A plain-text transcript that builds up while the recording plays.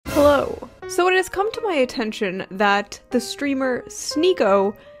So it has come to my attention that the streamer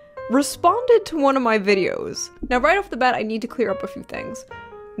Sneako responded to one of my videos. Now right off the bat, I need to clear up a few things.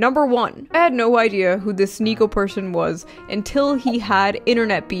 Number one, I had no idea who this Sneako person was until he had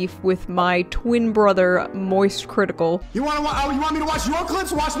internet beef with my twin brother, Moist Critical. You want me to watch your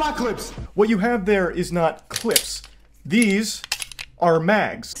clips? Watch my clips. What you have there is not clips. These are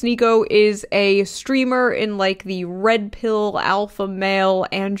mags. Sneako is a streamer in like the red pill alpha male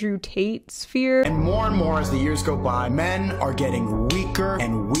Andrew Tate sphere. And more as the years go by, men are getting weaker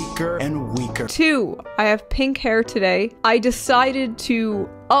and weaker and weaker. 2, I have pink hair today. I decided to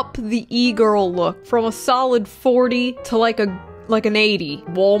up the e-girl look from a solid 40 to like an 80.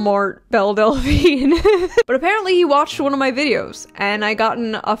 Walmart, Belle Delphine. But apparently he watched one of my videos, and I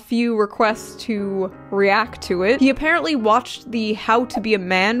gotten a few requests to react to it. He apparently watched the How to Be a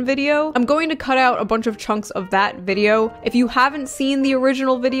Man video. I'm going to cut out a bunch of chunks of that video. If you haven't seen the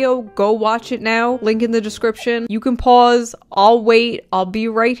original video, go watch it now. Link in the description. You can pause. I'll wait. I'll be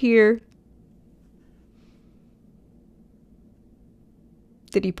right here.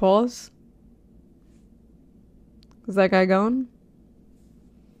 Did he pause? Is that guy going?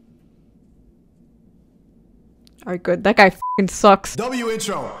 Alright, good. That guy f***ing sucks. W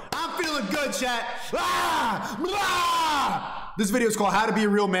intro. I'm feeling good, chat. Ah! Blah! This video is called How to Be a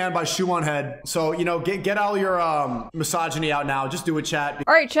Real Man by Shoe on Head. So, you know, get all your misogyny out now. Just do it, chat.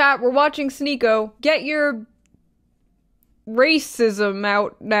 Alright, chat. We're watching Sneako. Get your racism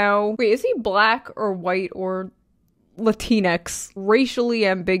out now. Wait, is he black or white or Latinx? Racially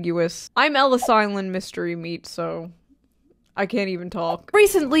ambiguous. I'm Ellis Island mystery meat, so I can't even talk.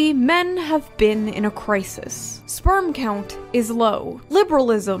 Recently, men have been in a crisis. Sperm count is low.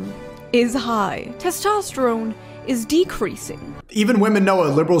 Liberalism is high. Testosterone is decreasing. Even women know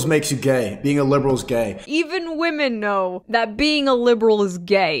liberals makes you gay. Being a liberal is gay. Even women know that being a liberal is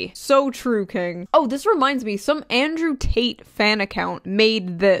gay. So true, King. Oh, this reminds me, some Andrew Tate fan account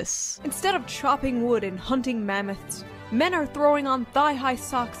made this. Instead of chopping wood and hunting mammoths, men are throwing on thigh-high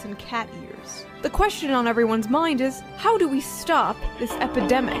socks and cat ears. The question on everyone's mind is, how do we stop this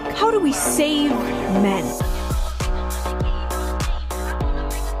epidemic? How do we save men?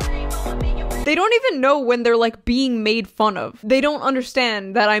 They don't even know when they're like being made fun of. They don't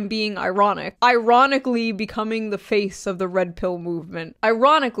understand that I'm being ironic. Ironically becoming the face of the red pill movement.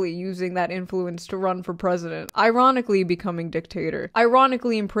 Ironically using that influence to run for president. Ironically becoming dictator.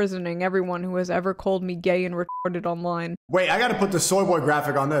 Ironically imprisoning everyone who has ever called me gay and retarded online. Wait, I gotta put the soy boy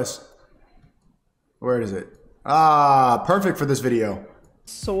graphic on this. Where is it? Ah, perfect for this video.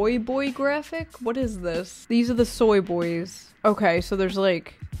 Soy boy graphic? What is this? These are the soy boys. Okay, so there's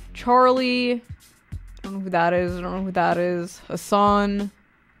like Charlie. I don't know who that is. I don't know who that is. Hassan.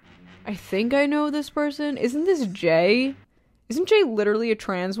 I think I know this person. Isn't this Jay? Isn't Jay literally a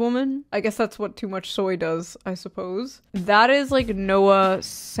trans woman? I guess that's what Too Much Soy does, I suppose. That is like Noah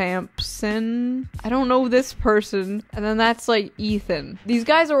Sampson. I don't know this person. And then that's like Ethan. These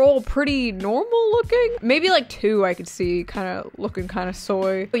guys are all pretty normal looking. Maybe like 2 I could see kind of looking kind of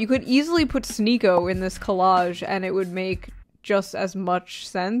soy. But you could easily put Sneako in this collage and it would make just as much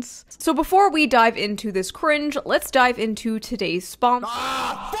sense. So before we dive into this cringe, let's dive into today's sponsor.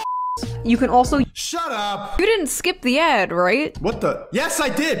 You can also— Shut up! You didn't skip the ad, right? What the— Yes, I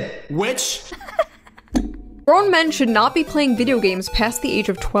did! Witch! Grown men should not be playing video games past the age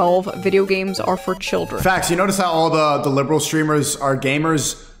of 12. Video games are for children. Facts. You notice how all the liberal streamers are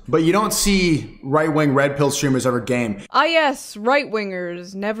gamers, but you don't see right-wing red pill streamers ever game. Ah yes,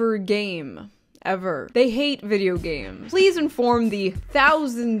 right-wingers never game. Ever. They hate video games. Please inform the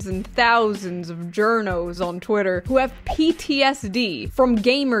thousands and thousands of journos on Twitter who have PTSD from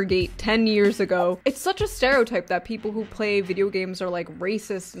Gamergate 10 years ago. It's such a stereotype that people who play video games are like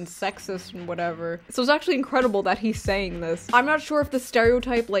racist and sexist and whatever. So it's actually incredible that he's saying this. I'm not sure if the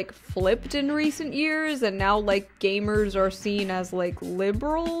stereotype like flipped in recent years and now like gamers are seen as like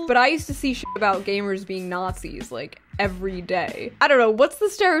liberal, but I used to see shit about gamers being Nazis like every day. I don't know, what's the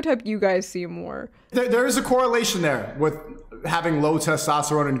stereotype you guys see more? There is a correlation there with having low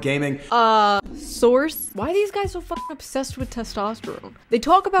testosterone in gaming. Source? Why are these guys so fucking obsessed with testosterone? They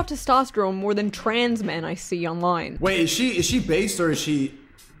talk about testosterone more than trans men I see online. Wait, is she based or is she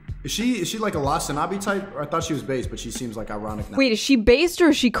like a La Sanabi type? Or I thought she was based, but she seems like ironic now. Wait, is she based or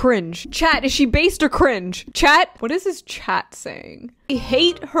is she cringe? Chat, is she based or cringe? Chat? What is his chat saying? I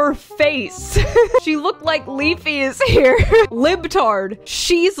hate her face. She looked like Leafy is here. Libtard.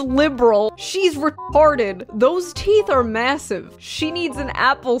 She's liberal. She's retarded. Those teeth are massive. She needs an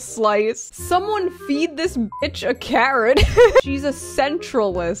apple slice. Someone feed this bitch a carrot. She's a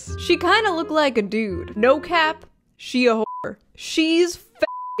centralist. She kinda looked like a dude. No cap, she a whore. She's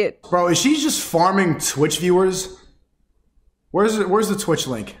it. Bro, is she just farming Twitch viewers? Where's the Twitch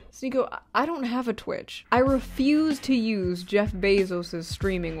link? Sneako, I don't have a Twitch. I refuse to use Jeff Bezos'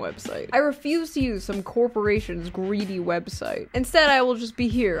 streaming website. I refuse to use some corporation's greedy website. Instead, I will just be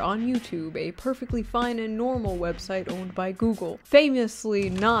here on YouTube, a perfectly fine and normal website owned by Google. Famously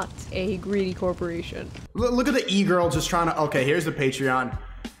not a greedy corporation. Look at the Egirl just trying to, okay, here's the Patreon.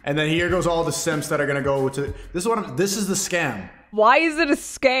 And then here goes all the simps that are gonna go to, this is the scam. Why is it a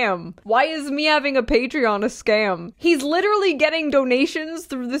scam? Why is me having a Patreon a scam? He's literally getting donations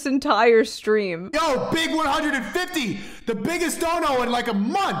through this entire stream. Yo, big 150! The biggest dono in like a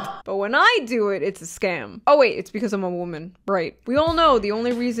month! But when I do it, it's a scam. Oh wait, it's because I'm a woman. Right. We all know the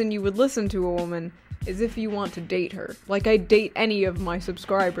only reason you would listen to a woman is if you want to date her. Like I date any of my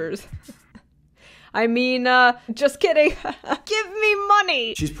subscribers. I mean, just kidding. Give me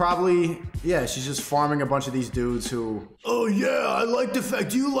money! She's probably, yeah, she's just farming a bunch of these dudes who, oh yeah, I like the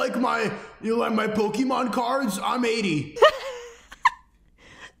fact, do you like my Pokemon cards? I'm 80.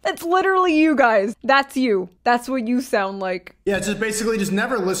 That's literally you guys. That's you. That's what you sound like. Yeah, just basically just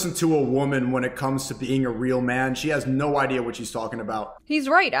never listen to a woman when it comes to being a real man. She has no idea what she's talking about. He's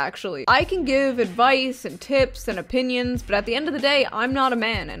right, actually. I can give advice and tips and opinions, but at the end of the day, I'm not a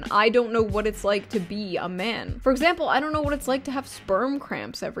man, and I don't know what it's like to be a man. For example, I don't know what it's like to have sperm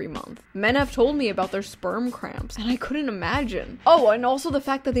cramps every month. Men have told me about their sperm cramps, and I couldn't imagine. Oh, and also the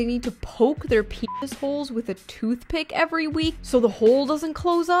fact that they need to poke their penis holes with a toothpick every week so the hole doesn't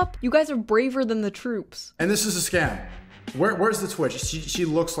close up. You guys are braver than the troops. And this is a scam. Where's the Twitch? She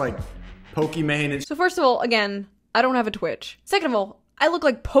looks like Pokimane. And so first of all, again, I don't have a Twitch. Second of all, I look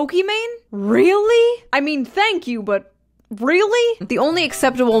like Pokimane? Really? I mean, thank you, but really? The only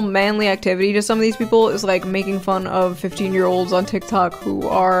acceptable manly activity to some of these people is like making fun of 15-year-olds on TikTok who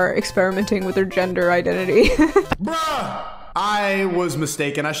are experimenting with their gender identity. Bruh! I was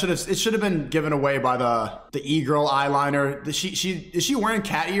mistaken. It should have been given away by the Egirl eyeliner. Is she wearing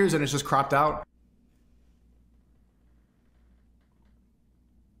cat ears and it's just cropped out?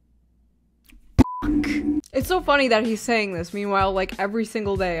 It's so funny that he's saying this. Meanwhile, like every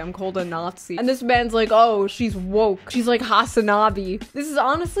single day I'm called a Nazi. And this man's like, oh, she's woke. She's like Hasanabi. This is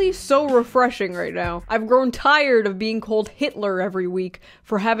honestly so refreshing right now. I've grown tired of being called Hitler every week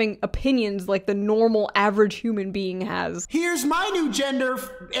for having opinions like the normal average human being has. Here's my new gender,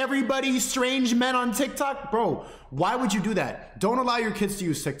 everybody, strange men on TikTok. Bro, why would you do that? Don't allow your kids to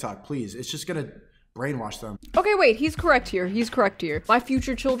use TikTok, please. It's just gonna brainwash them. Okay, wait, he's correct here. He's correct here. My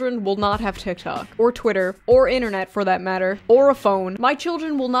future children will not have TikTok, or Twitter, or internet for that matter, or a phone. My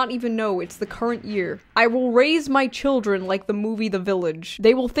children will not even know it's the current year. I will raise my children like the movie The Village.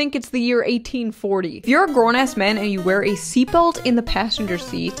 They will think it's the year 1840. If you're a grown-ass man and you wear a seatbelt in the passenger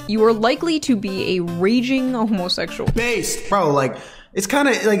seat, you are likely to be a raging homosexual. Based. Bro, like, it's kind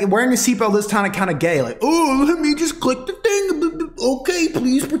of like wearing a seatbelt is kind of gay. Like, oh, let me just click the thing. Okay,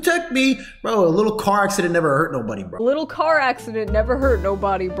 please protect me. Bro, a little car accident never hurt nobody, bro. A little car accident never hurt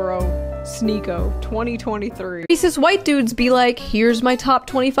nobody, bro. Sneako, 2023. Racist white dudes be like, here's my top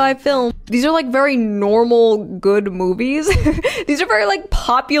 25 film. These are like very normal, good movies. These are very like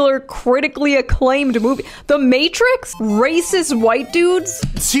popular, critically acclaimed movies. The Matrix? Racist white dudes?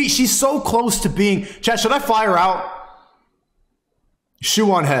 She's so close to being... Chat, should I fly her out?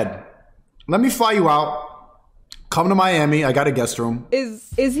 Shoe on head. Let me fly you out. Come to Miami. I got a guest room. Is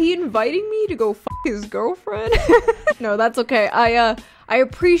he inviting me to go fuck his girlfriend? No, that's okay. I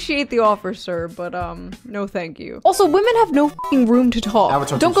appreciate the offer, sir, but no thank you. Also, women have no fucking room to talk.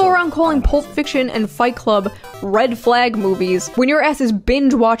 Don't go around calling Pulp Fiction and Fight Club red flag movies when your ass is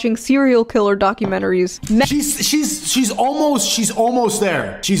binge watching serial killer documentaries. She's almost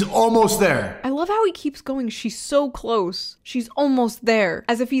there. She's almost there. I love how he keeps going, she's so close. She's almost there.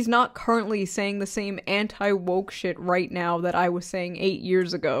 As if he's not currently saying the same anti-woke shit right now that I was saying 8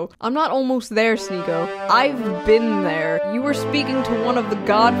 years ago. I'm not almost there, Sneako. I've been there. You were speaking to one of the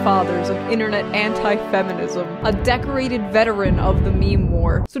godfathers of internet anti-feminism, a decorated veteran of the meme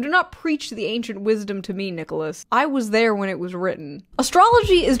war. So do not preach the ancient wisdom to me, Nicholas. I was there when it was written.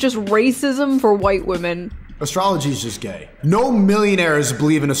 Astrology is just racism for white women. Astrology is just gay. No millionaires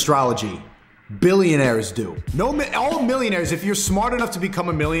believe in astrology. Billionaires do. All millionaires, if you're smart enough to become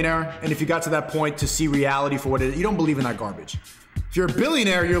a millionaire, and if you got to that point to see reality for what it is, you don't believe in that garbage. If you're a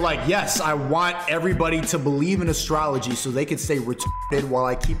billionaire, you're like, yes, I want everybody to believe in astrology so they can stay retarded while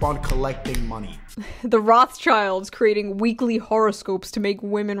I keep on collecting money. The Rothschilds creating weekly horoscopes to make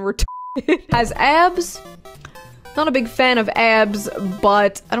women retarded. Has abs? Not a big fan of abs,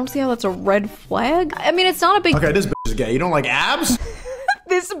 but I don't see how that's a red flag. I mean, it's not a big- Okay, this bitch is gay. You don't like abs?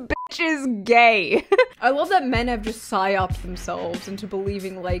 This bitch is gay. I love that men have just psyoped themselves into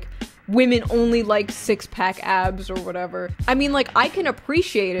believing like women only like six-pack abs or whatever. I mean, like, I can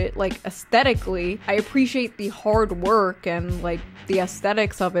appreciate it, like, aesthetically. I appreciate the hard work and like the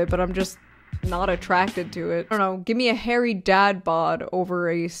aesthetics of it, but I'm just not attracted to it. I don't know, give me a hairy dad bod over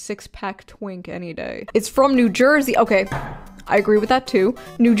a six-pack twink any day. It's from New Jersey. Okay, I agree with that too.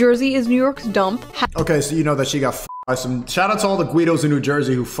 New Jersey is New York's dump. Okay, so you know that she got by some. Shout out to all the Guidos in New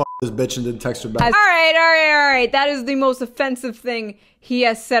Jersey who this bitch and didn't text her back. Alright. That is the most offensive thing he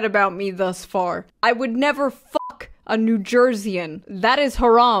has said about me thus far. I would never fuck a New Jerseyan. That is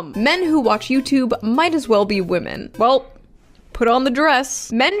haram. Men who watch YouTube might as well be women. Well, put on the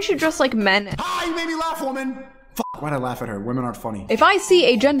dress. Men should dress like men. Ah, you made me laugh, woman! Fuck, why'd I laugh at her? Women aren't funny. If I see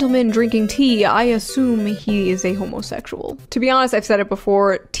a gentleman drinking tea, I assume he is a homosexual. To be honest, I've said it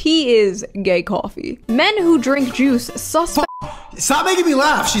before, tea is gay coffee. Men who drink juice suspect- Stop making me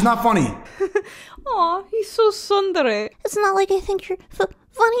laugh, she's not funny. Aw, he's so sundere. It's not like I think you're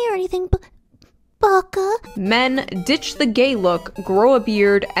funny or anything, but baka. Men ditch the gay look, grow a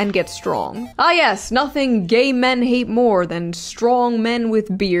beard, and get strong. Ah yes, nothing gay men hate more than strong men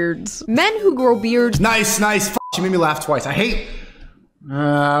with beards. Men who grow beards- Nice. Fuck, she made me laugh twice. I hate-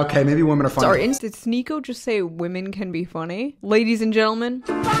 okay, maybe women are funny. Sorry, did Sneako just say women can be funny? Ladies and gentlemen.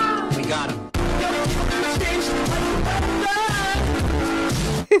 We got him.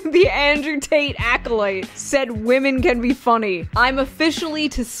 The Andrew Tate acolyte said women can be funny. I'm officially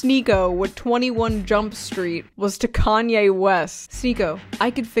to Sneako what 21 Jump Street was to Kanye West. Sneako,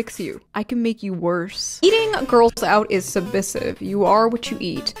 I can fix you. I can make you worse. Eating girls out is submissive. You are what you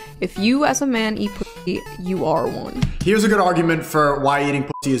eat. If you as a man eat pussy, you are one. Here's a good argument for why eating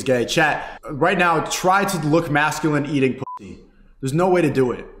pussy is gay. Chat, right now, try to look masculine eating pussy. There's no way to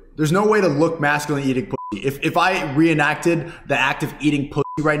do it. There's no way to look masculine eating pussy. If I reenacted the act of eating pussy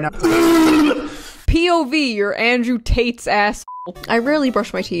right now. POV, you're Andrew Tate's ass. I rarely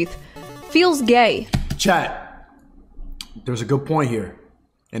brush my teeth. Feels gay. Chat, there's a good point here.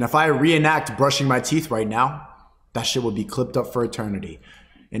 And if I reenact brushing my teeth right now, that shit would be clipped up for eternity.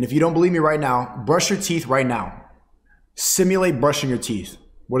 And if you don't believe me right now, brush your teeth right now. Simulate brushing your teeth.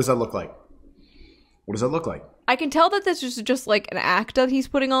 What does that look like? What does that look like? I can tell that this is just like an act that he's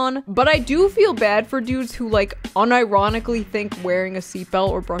putting on, but I do feel bad for dudes who like unironically think wearing a seatbelt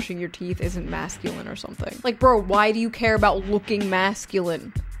or brushing your teeth isn't masculine or something. Like, bro, why do you care about looking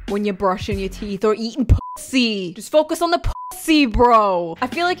masculine when you're brushing your teeth or eating pussy? Just focus on the pussy, bro. I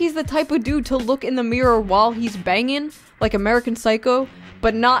feel like he's the type of dude to look in the mirror while he's banging, like American Psycho,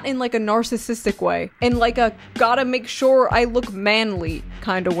 but not in like a narcissistic way. In like a gotta make sure I look manly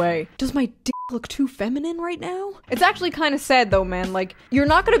kind of way. Does my dick look too feminine right now? It's actually kind of sad though, man. Like, you're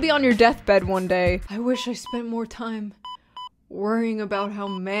not gonna be on your deathbed one day. I wish I spent more time worrying about how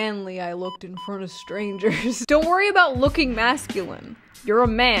manly I looked in front of strangers. Don't worry about looking masculine. You're a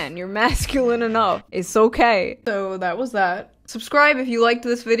man, you're masculine enough. It's okay. So that was that. Subscribe if you liked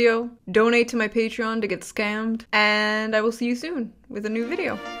this video, donate to my Patreon to get scammed, and I will see you soon with a new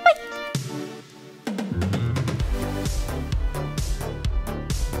video.